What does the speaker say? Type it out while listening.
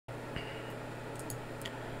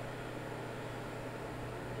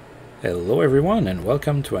Hello everyone and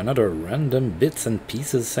welcome to another random bits and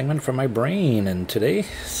pieces segment from my brain, and today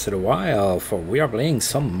sit a while for we are playing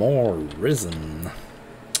some more Risen.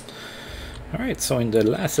 Alright, so in the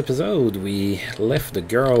last episode we left the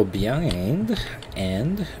girl behind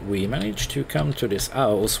and we managed to come to this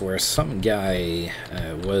house where some guy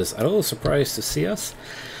was a little surprised to see us.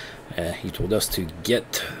 He told us to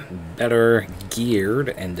get better geared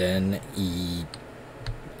and then he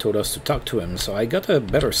told us to talk to him, so I got a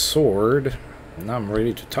better sword. Now I'm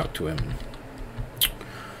ready to talk to him.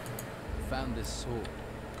 Found this sword.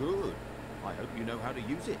 Good. I hope you know how to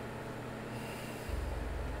use it.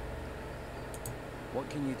 What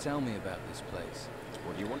can you tell me about this place?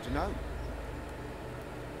 What do you want to know?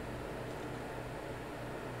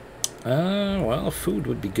 Well, food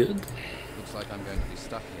would be good. Looks like I'm going to be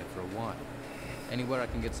stuck here for a while. Anywhere I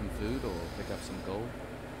can get some food or pick up some gold?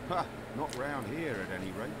 Ha! Not round here at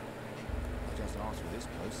any rate. I just asked for this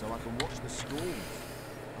place so I can watch the storms.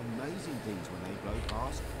 Amazing things when they blow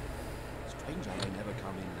past. Strange how they never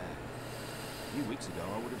come in there. A few weeks ago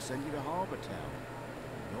I would have sent you to Harbour Town.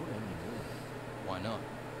 Not anymore. Why not?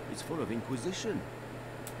 It's full of Inquisition.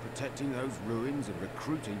 Protecting those ruins and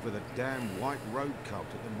recruiting for the damn White Road cult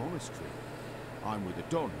at the monastery. I'm with the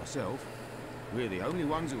Don myself. We're the only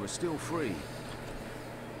ones who are still free.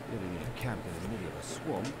 Living in a camp in the middle of a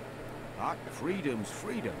swamp. But freedom's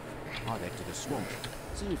freedom. I'd head to the swamp.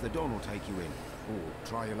 See if the Don will take you in. Or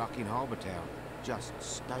try your luck in Harbour Town. Just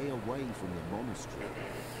stay away from the monastery.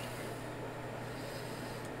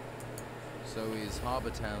 So is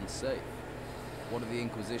Harbour Town safe? What are the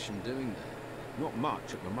Inquisition doing there? Not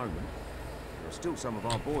much at the moment. There are still some of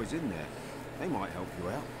our boys in there. They might help you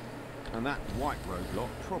out. And that White Road lot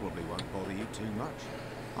probably won't bother you too much.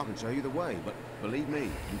 I can show you the way, but believe me,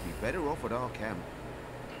 you'd be better off at our camp.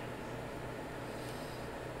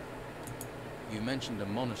 You mentioned a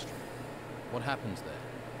monastery. What happens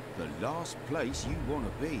there? The last place you want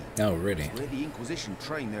to be. Oh, really? It's where the Inquisition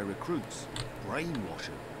train their recruits. Brainwash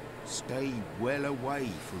them. Stay well away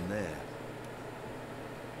from there.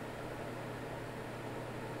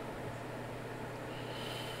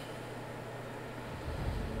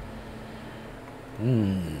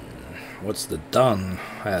 What's the Don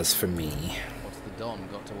has for me? What's the Don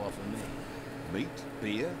got to offer me? Meat,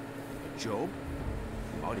 beer, a job.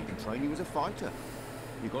 He might even train you as a fighter.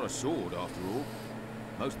 You've got a sword, after all.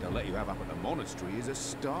 Most they'll let you have up at the monastery is a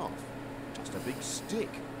staff. Just a big stick.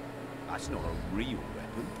 That's not a real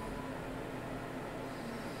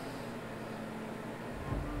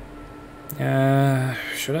weapon.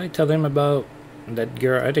 Should I tell him about that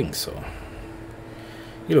girl? I think so.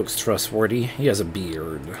 He looks trustworthy. He has a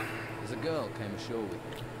beard. There's a girl came ashore with me.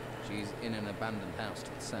 She's in an abandoned house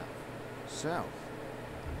to the south. South?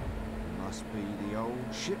 Must be the old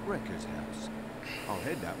shipwrecker's house. I'll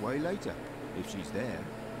head that way later. If she's there,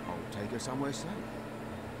 I'll take her somewhere safe.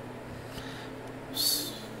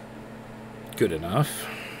 Good enough.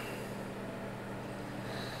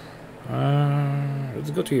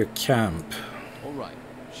 Let's go to your camp. All right,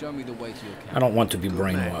 show me the way to your camp. I don't want to be Good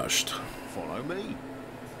brainwashed. man. Follow me.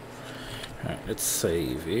 Alright, let's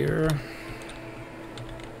save here.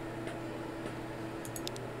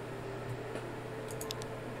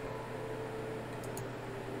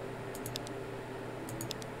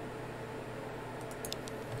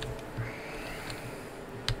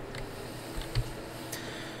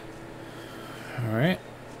 Alright.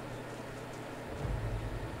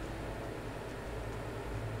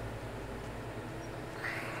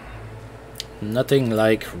 Nothing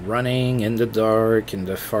like running in the dark in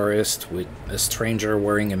the forest with a stranger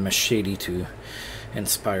wearing a machete to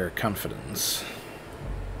inspire confidence.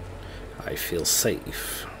 I feel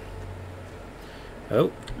safe.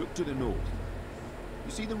 Oh. Look to the north.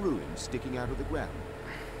 You see the ruins sticking out of the ground?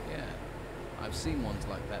 Yeah, I've seen ones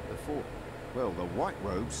like that before. Well, the White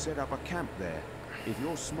Robes set up a camp there. If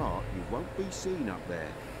you're smart, you won't be seen up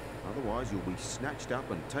there. Otherwise, you'll be snatched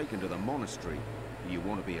up and taken to the monastery. Do you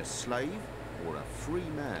want to be a slave or a free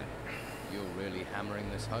man? You're really hammering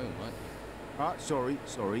this home, aren't you? Ah, sorry.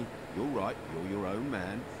 You're right. You're your own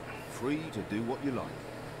man. Free to do what you like.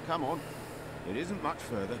 Come on. It isn't much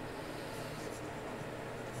further.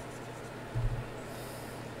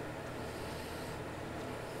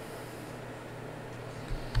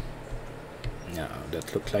 No,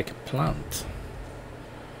 that looked like a plant.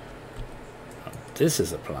 Oh, this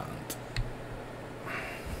is a plant.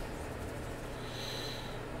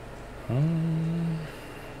 Oh.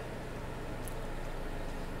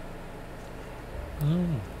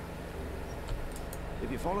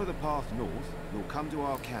 If you follow the path north, you'll come to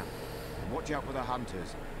our camp. And watch out for the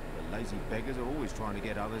hunters. The lazy beggars are always trying to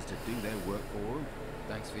get others to do their work for them.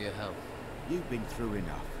 Thanks for your help. You've been through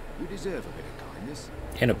enough. You deserve a bit of kindness.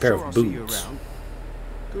 And a pair Sure, of I'll see you boots. around.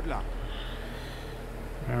 Good luck.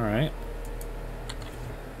 Alright.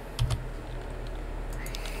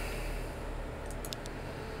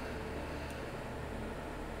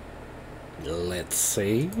 Let's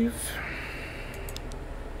save.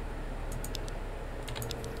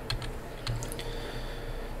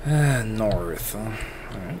 North.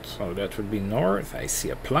 Alright, so that would be north. I see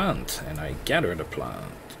a plant, and I gather the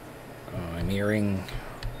plant. Oh, I'm hearing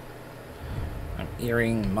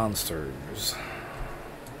monsters.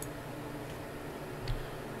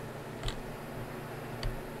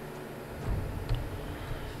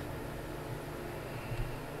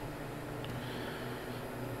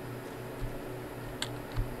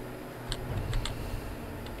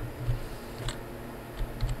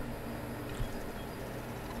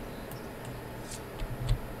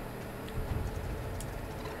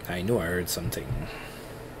 I knew I heard something.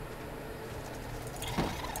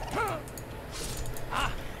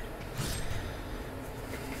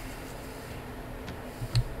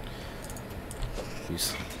 You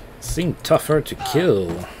seem tougher to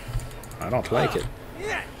kill. I don't like it.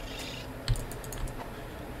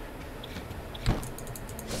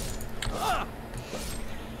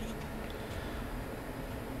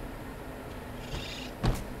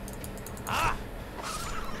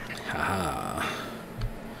 Haha.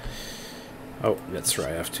 Oh, that's right.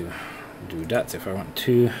 I have to do that if I want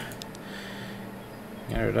to.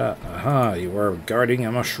 Gather that. Aha, you were guarding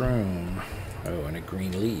a mushroom. Oh, and a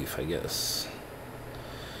green leaf, I guess.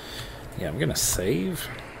 Yeah, I'm gonna save.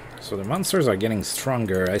 So the monsters are getting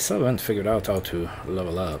stronger. I still haven't figured out how to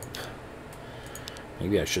level up.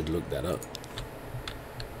 Maybe I should look that up.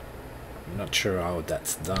 I'm not sure how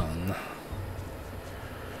that's done.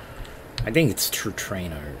 I think it's through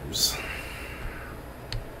trainers.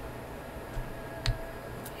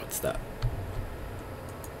 What's that?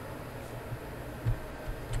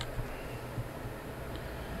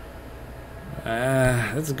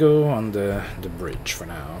 Let's go on the bridge for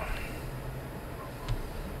now.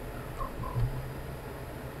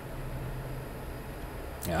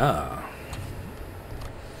 Ah.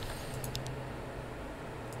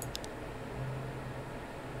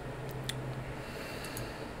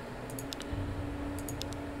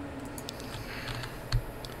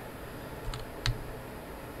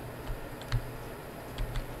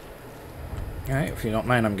 Alright, if you don't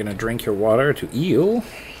mind, I'm gonna drink your water to heal.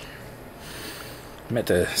 Met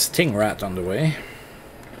a sting rat on the way.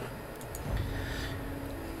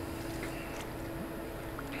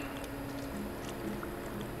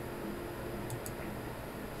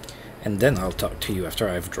 And then I'll talk to you after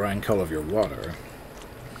I've drank all of your water.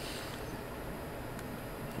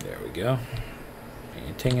 There we go.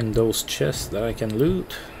 Anything in those chests that I can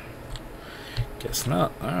loot? Guess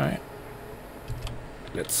not. Alright.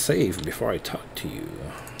 Let's save before I talk to you.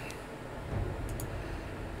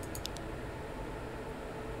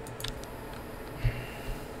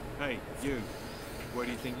 Hey, you. Where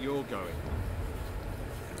do you think you're going?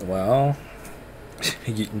 Well,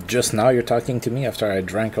 just now you're talking to me after I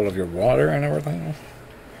drank all of your water and everything?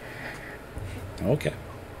 Okay.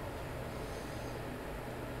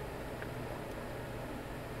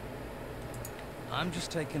 I'm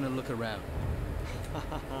just taking a look around.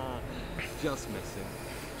 Just messing.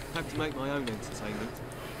 Have to make my own entertainment.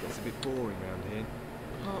 It's a bit boring around here.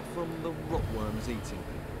 Apart from the Rotworms eating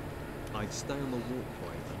people. I'd stay on the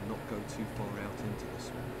walkway and not go too far out into the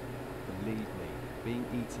swamp. Believe me, being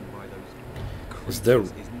eaten by those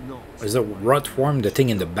creatures is the Rotworm the thing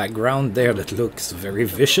in the background there that looks very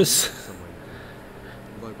vicious?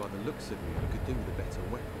 Although by the looks of you, you could do with a better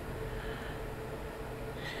weapon.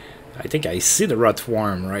 I think I see the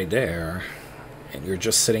Rotworm right there. And you're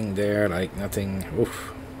just sitting there like nothing.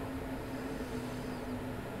 Oof.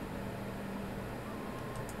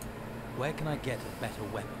 Where can I get a better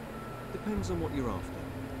weapon? Depends on what you're after.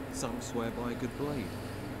 Some swear by a good blade.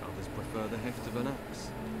 Others prefer the heft of an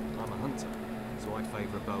axe. I'm a hunter, so I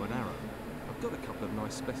favour a bow and arrow. I've got a couple of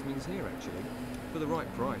nice specimens here, actually. For the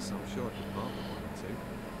right price, I'm sure I could part with one or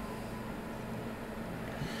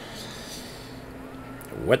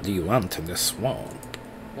two. What do you want in the swamp?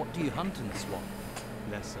 What do you hunt in the swamp?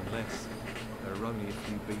 Less and less. There are only a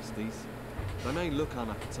few beasties. They may look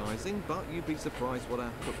unappetising, but you'd be surprised what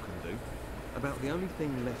our cook can do. About the only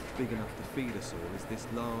thing left big enough to feed us all is this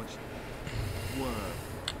large worm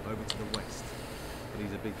over to the west. But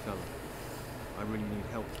he's a big fella. I really need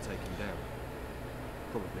help to take him down.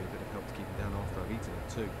 Probably a bit of help to keep him down after I've eaten him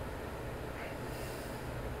too.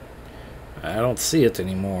 I don't see it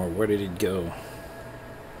anymore. Where did it go?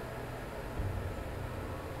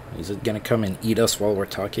 Is it gonna come and eat us while we're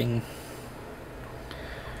talking?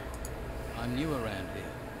 I'm new around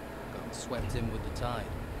here. Got swept in with the tide.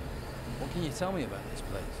 What can you tell me about this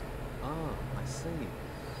place? Ah, I see.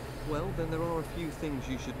 Well, then there are a few things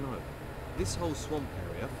you should know. This whole swamp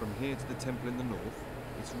area, from here to the temple in the north,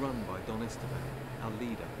 is run by Don Esteban, our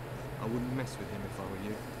leader. I wouldn't mess with him if I were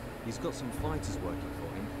you. He's got some fighters working for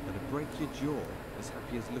him that'd break your jaw as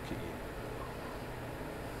happy as look at you.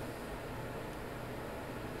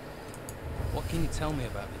 What can you tell me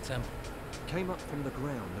about the temple? Came up from the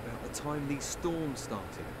ground about the time these storms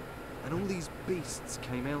started, and all these beasts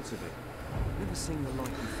came out of it. Never seen the like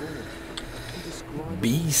before. Indescribable.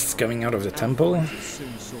 Beasts coming out of the Our temple? fighters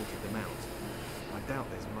soon sorted them out. I doubt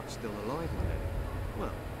there's much still alive in there.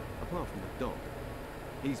 Well, apart from the dog.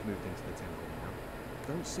 He's moved into the temple now.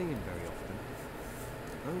 Don't see him very often.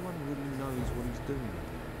 No one really knows what he's doing in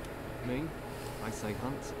there. Me? I say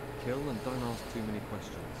hunt, kill, and don't ask too many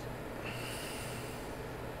questions.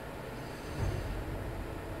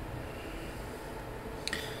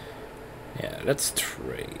 Yeah, let's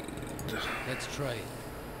trade. Let's trade.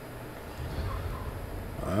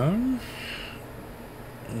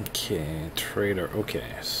 Okay, trader.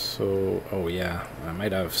 Okay, so oh yeah, I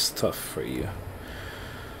might have stuff for you.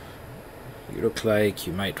 You look like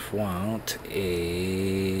you might want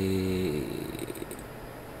a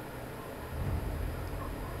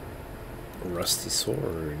rusty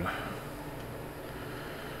sword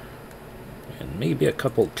and maybe a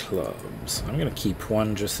couple clubs. I'm gonna keep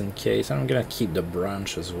one just in case. I'm gonna keep the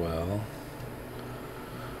branch as well.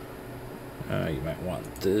 You might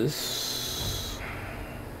want this.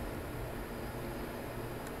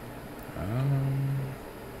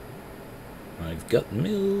 I've got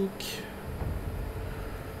milk.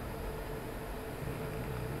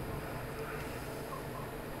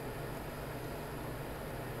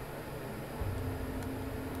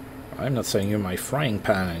 I'm not saying you're my frying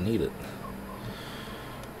pan, I need it.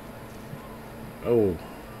 Oh.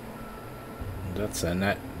 That's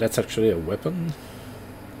actually a weapon?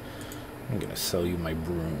 I'm gonna sell you my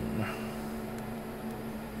broom.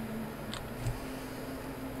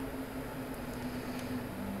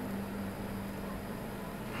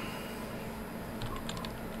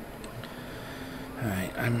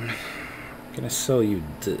 Alright, I'm gonna sell you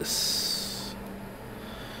this.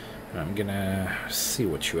 I'm gonna see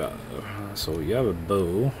what you have. So you have a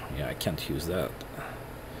bow. Yeah, I can't use that.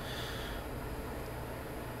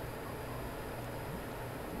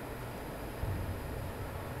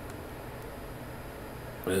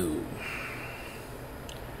 Oh,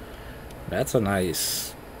 that's a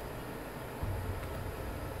nice.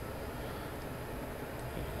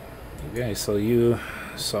 Maybe I sell you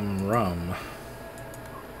some rum.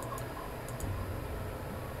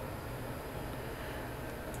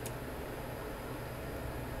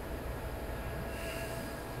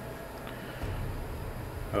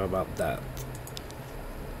 How about that?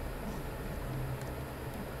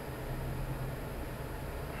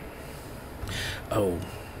 Oh,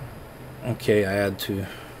 okay, I had to.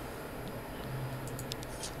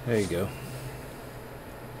 There you go.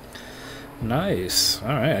 Nice.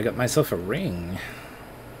 Alright, I got myself a ring.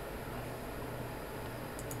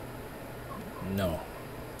 No.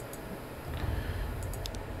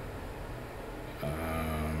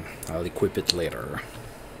 I'll equip it later.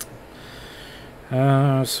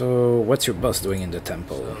 So what's your boss doing in the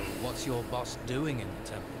temple? So, what's your boss doing in the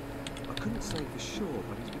temple? I couldn't say for sure,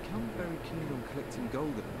 but he's become very keen on collecting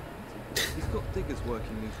gold at the moment. He's got diggers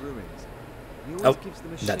working these ruins. He always gives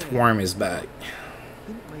them a that share. worm is back. I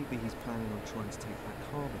think maybe he's planning on trying to take back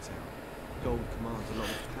Harbour Town. Gold commands a lot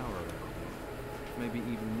of power around here. Maybe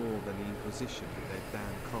even more than the Inquisition with their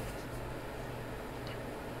damn cult.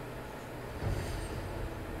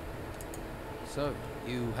 So,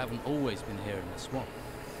 you haven't always been here in the swamp?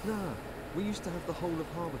 Nah, we used to have the whole of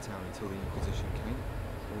Harbour Town until the Inquisition came.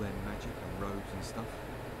 All their magic and robes and stuff.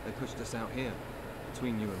 They pushed us out here.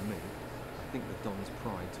 Between you and me, I think the Don's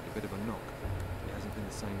pride took a bit of a knock. It hasn't been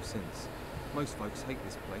the same since. Most folks hate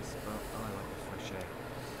this place, but I like the fresh air.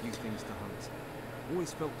 New things to hunt.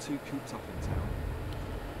 Always felt too cooped up in town.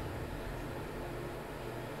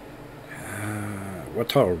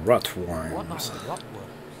 What are rotworms? What are rotworms?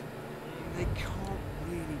 They can't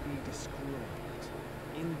really be described.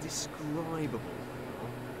 Indescribable.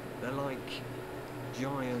 They're like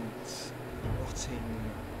giant,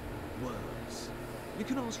 rotting worms. You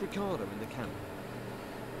can ask Ricardo in the camp.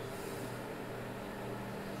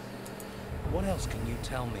 What else can you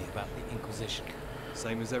tell me about the Inquisition?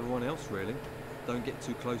 Same as everyone else, really. Don't get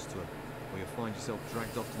too close to them, or you'll find yourself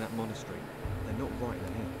dragged off to that monastery. They're not right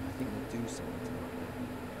ahead. I think they'll do something to them.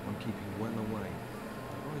 I'm keeping well away.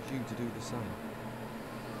 I encourage you to do the same.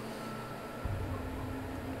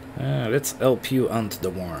 Let's help you hunt the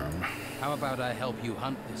worm. How about I help you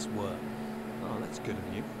hunt this worm? Oh, that's good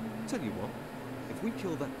of you. Tell you what, if we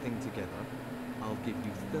kill that thing together, I'll give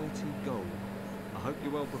you 30 gold. I hope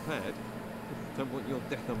you're well prepared. Don't want your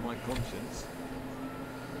death on my conscience.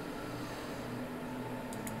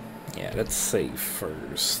 Yeah, let's save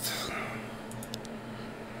first.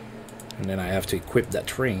 And then I have to equip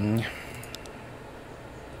that ring.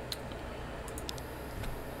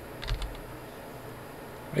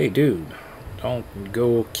 Hey dude, don't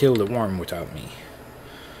go kill the worm without me.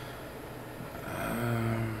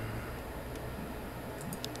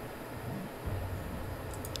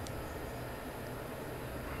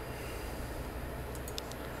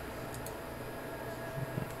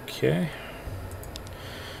 Okay.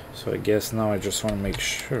 So I guess now I just want to make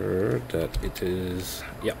sure that it is...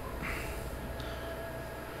 Yep.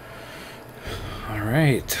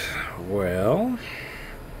 Alright, well...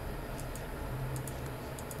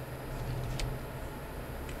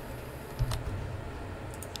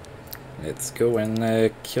 Let's go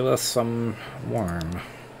and kill us some worm.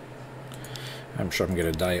 I'm sure I'm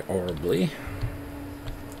gonna die horribly.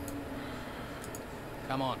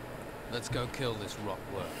 Come on, let's go kill this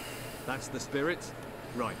rockworm. That's the spirit?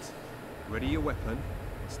 Right. Ready your weapon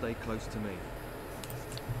and stay close to me.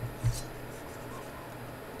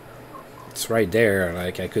 It's right there,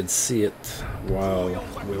 like I could see it while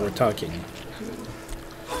we were talking.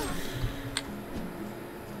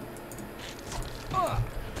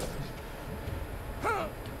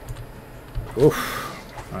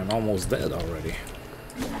 Oof, I'm almost dead already.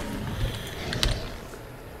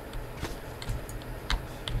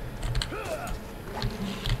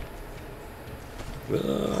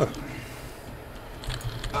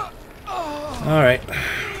 Alright,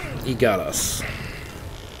 he got us.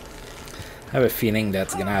 I have a feeling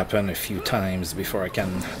that's gonna happen a few times before I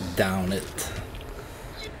can down it.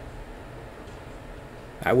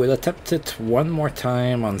 I will attempt it one more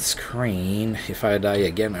time on screen. If I die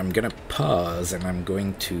again, I'm gonna pause and I'm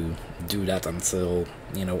going to do that until,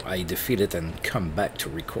 you know, I defeat it and come back to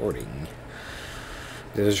recording.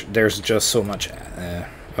 There's just so much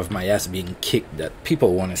of my ass being kicked that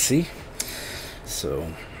people want to see.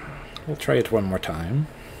 So, we'll try it one more time.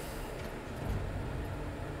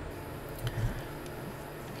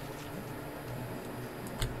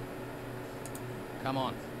 Come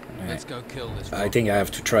on, let's go kill this I think I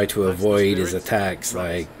have to try to avoid his attacks,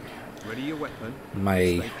 like Ready your weapon.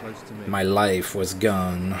 my life was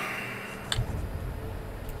gone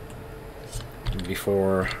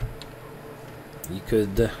before you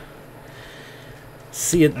could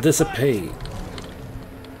see it dissipate.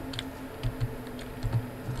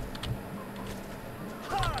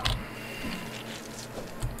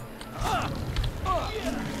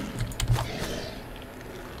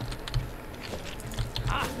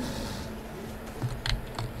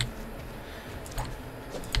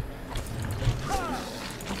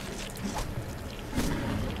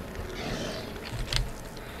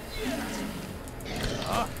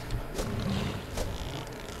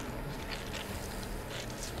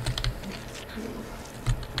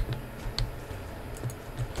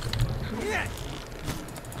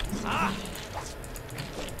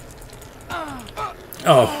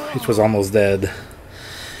 Oh, it was almost dead.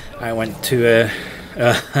 I went to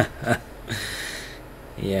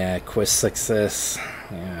yeah, quest success.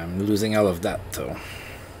 Yeah, I'm losing all of that though.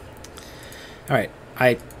 Alright,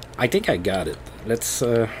 I think I got it. Let's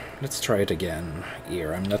try it again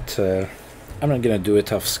here. I'm not gonna do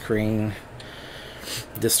it off screen.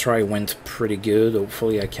 This try went pretty good.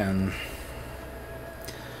 Hopefully I can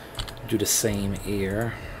do the same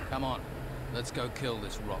here. Come on, let's go kill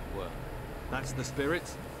this rockworm. That's the spirit?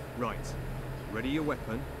 Right. Ready your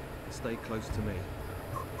weapon and stay close to me.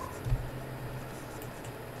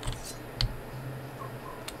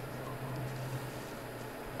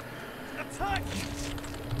 Attack!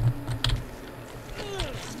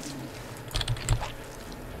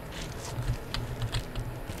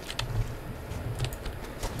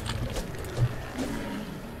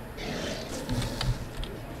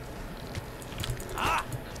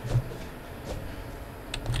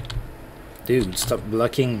 Dude, stop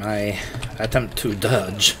blocking my attempt to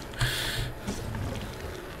dodge.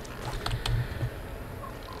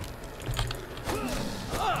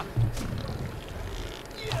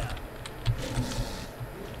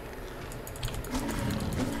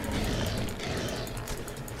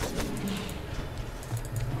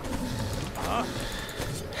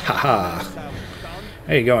 Haha.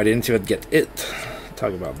 There you go, I didn't even get it.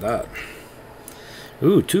 Talk about that.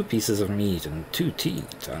 Ooh, 2 pieces of meat and 2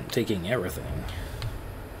 teeth. I'm taking everything.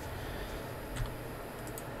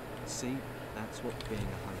 see, that's what being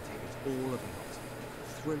a hunter is all about.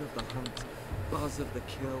 The thrill of the hunt, buzz of the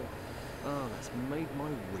kill. Ah, that's made my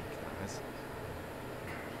week, that has.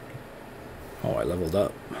 Oh, I leveled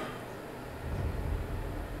up.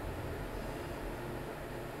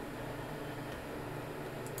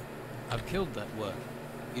 I've killed that worm.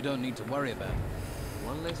 You don't need to worry about it.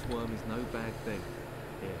 One less worm is no bad thing.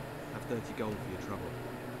 Here, have 30 gold for your trouble.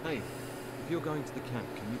 Hey, if you're going to the camp,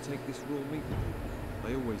 can you take this raw meat with you?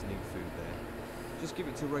 They always need food there. Just give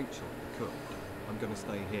it to Rachel, the cook. I'm gonna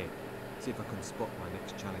stay here, see if I can spot my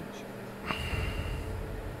next challenge.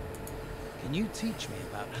 Can you teach me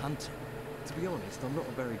about hunting? To be honest, I'm not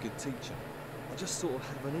a very good teacher. I just sort of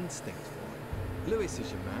have an instinct for it. Lewis is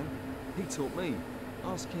your man. He taught me.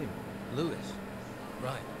 Ask him. Lewis.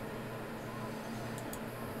 Right.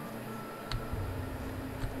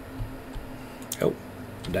 Oh,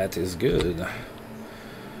 that is good.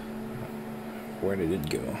 Where did it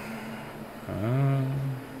go?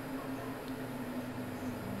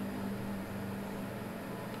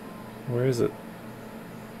 Where is it?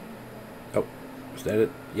 Oh, is that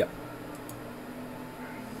it? Yep.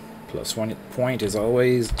 +1 point is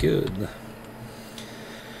always good.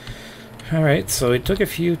 Alright, so it took a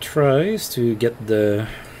few tries to get the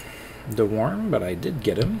worm, but I did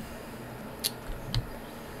get him.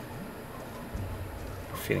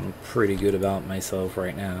 Feeling pretty good about myself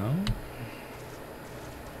right now.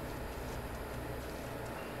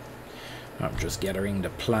 I'm just gathering the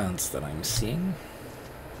plants that I'm seeing.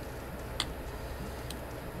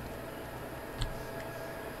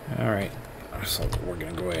 Alright, so we're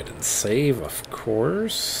gonna go ahead and save, of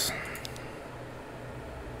course.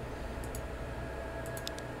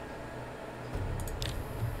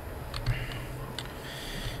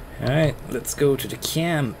 Alright, let's go to the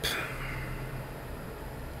camp.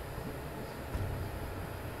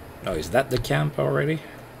 Oh, is that the camp already?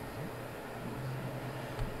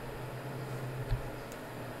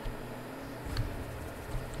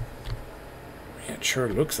 Yeah, it sure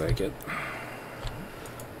looks like it.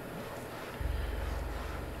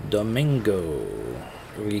 Domingo,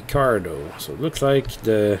 Ricardo. So it looks like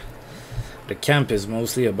the camp is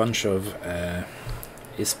mostly a bunch of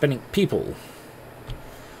Hispanic people.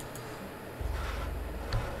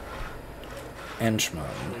 Henchman.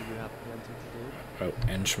 Oh,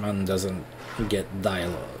 Henchman doesn't get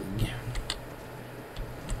dialogue.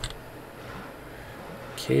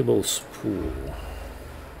 Cable spool.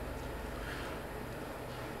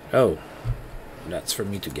 Oh, that's for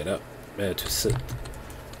me to get up, to sit.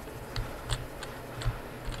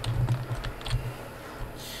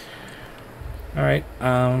 Alright,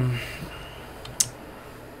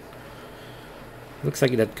 looks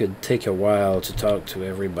like that could take a while to talk to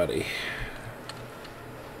everybody.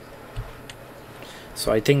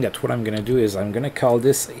 So I think that what I'm gonna do is I'm gonna call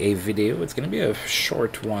this a video. It's gonna be a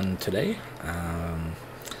short one today.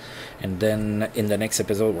 And then in the next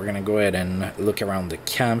episode we're gonna go ahead and look around the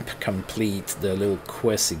camp, complete the little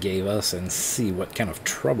quest he gave us, and see what kind of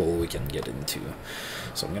trouble we can get into.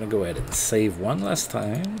 So I'm gonna go ahead and save one last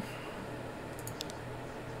time.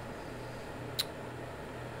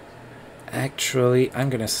 Actually, I'm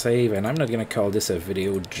gonna save, and I'm not gonna call this a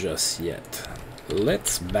video just yet.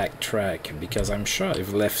 Let's backtrack, because I'm sure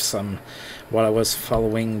I've left some, while I was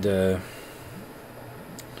following the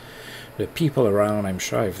people around, I'm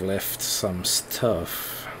sure I've left some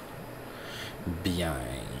stuff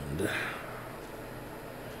behind.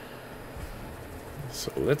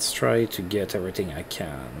 So let's try to get everything I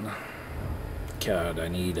can. God, I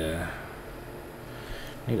need a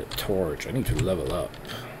torch. I need to level up.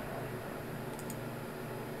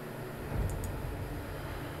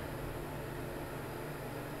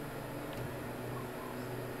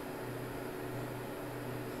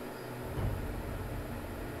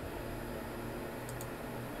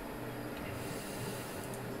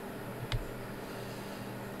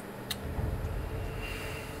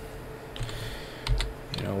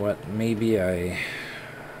 You know what? Maybe I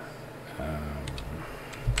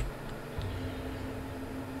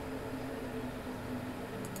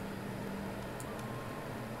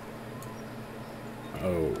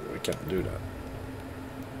oh, I can't do that.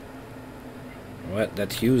 What?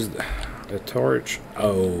 That used the torch?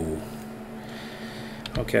 Oh.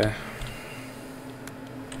 Okay.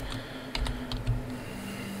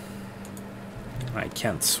 I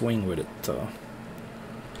can't swing with it though.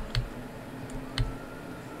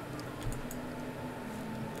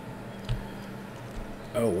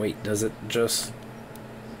 Oh wait, does it just...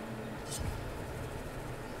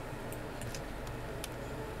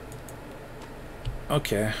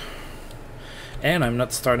 Okay. And I'm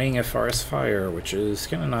not starting a forest fire, which is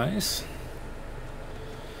kind of nice.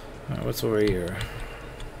 What's over here?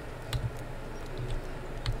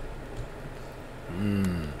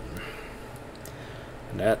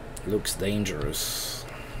 That looks dangerous.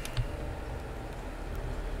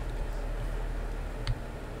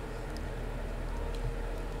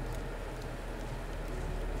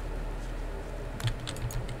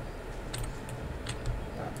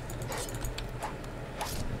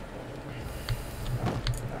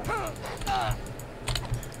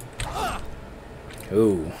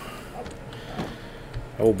 Ooh.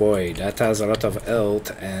 Oh boy, that has a lot of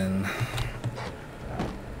health and...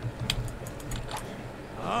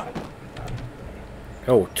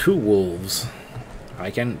 Oh, 2 wolves. I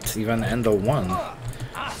can't even handle one.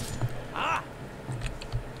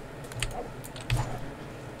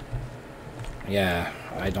 Yeah,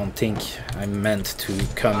 I don't think I'm meant to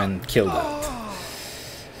come and kill that.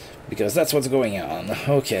 Because that's what's going on.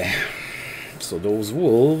 Okay. So those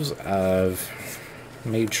wolves have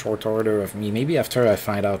made short order of me. Maybe after I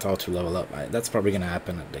find out how to level up. That's probably going to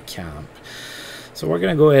happen at the camp. So we're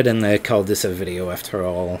going to go ahead and call this a video after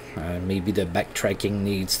all. Maybe the backtracking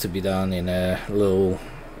needs to be done in a little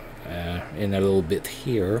bit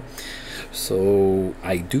here. So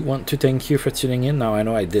I do want to thank you for tuning in. Now I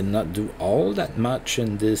know I did not do all that much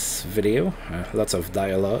in this video. Lots of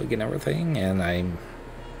dialogue and everything, and I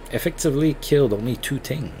effectively killed only 2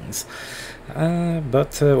 things.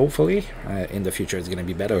 But hopefully in the future it's gonna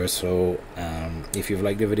be better. So if you've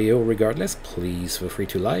liked the video, regardless, please feel free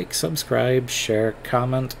to like, subscribe, share,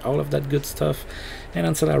 comment, all of that good stuff. And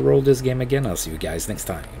until I roll this game again, I'll see you guys next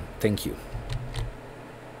time. Thank you.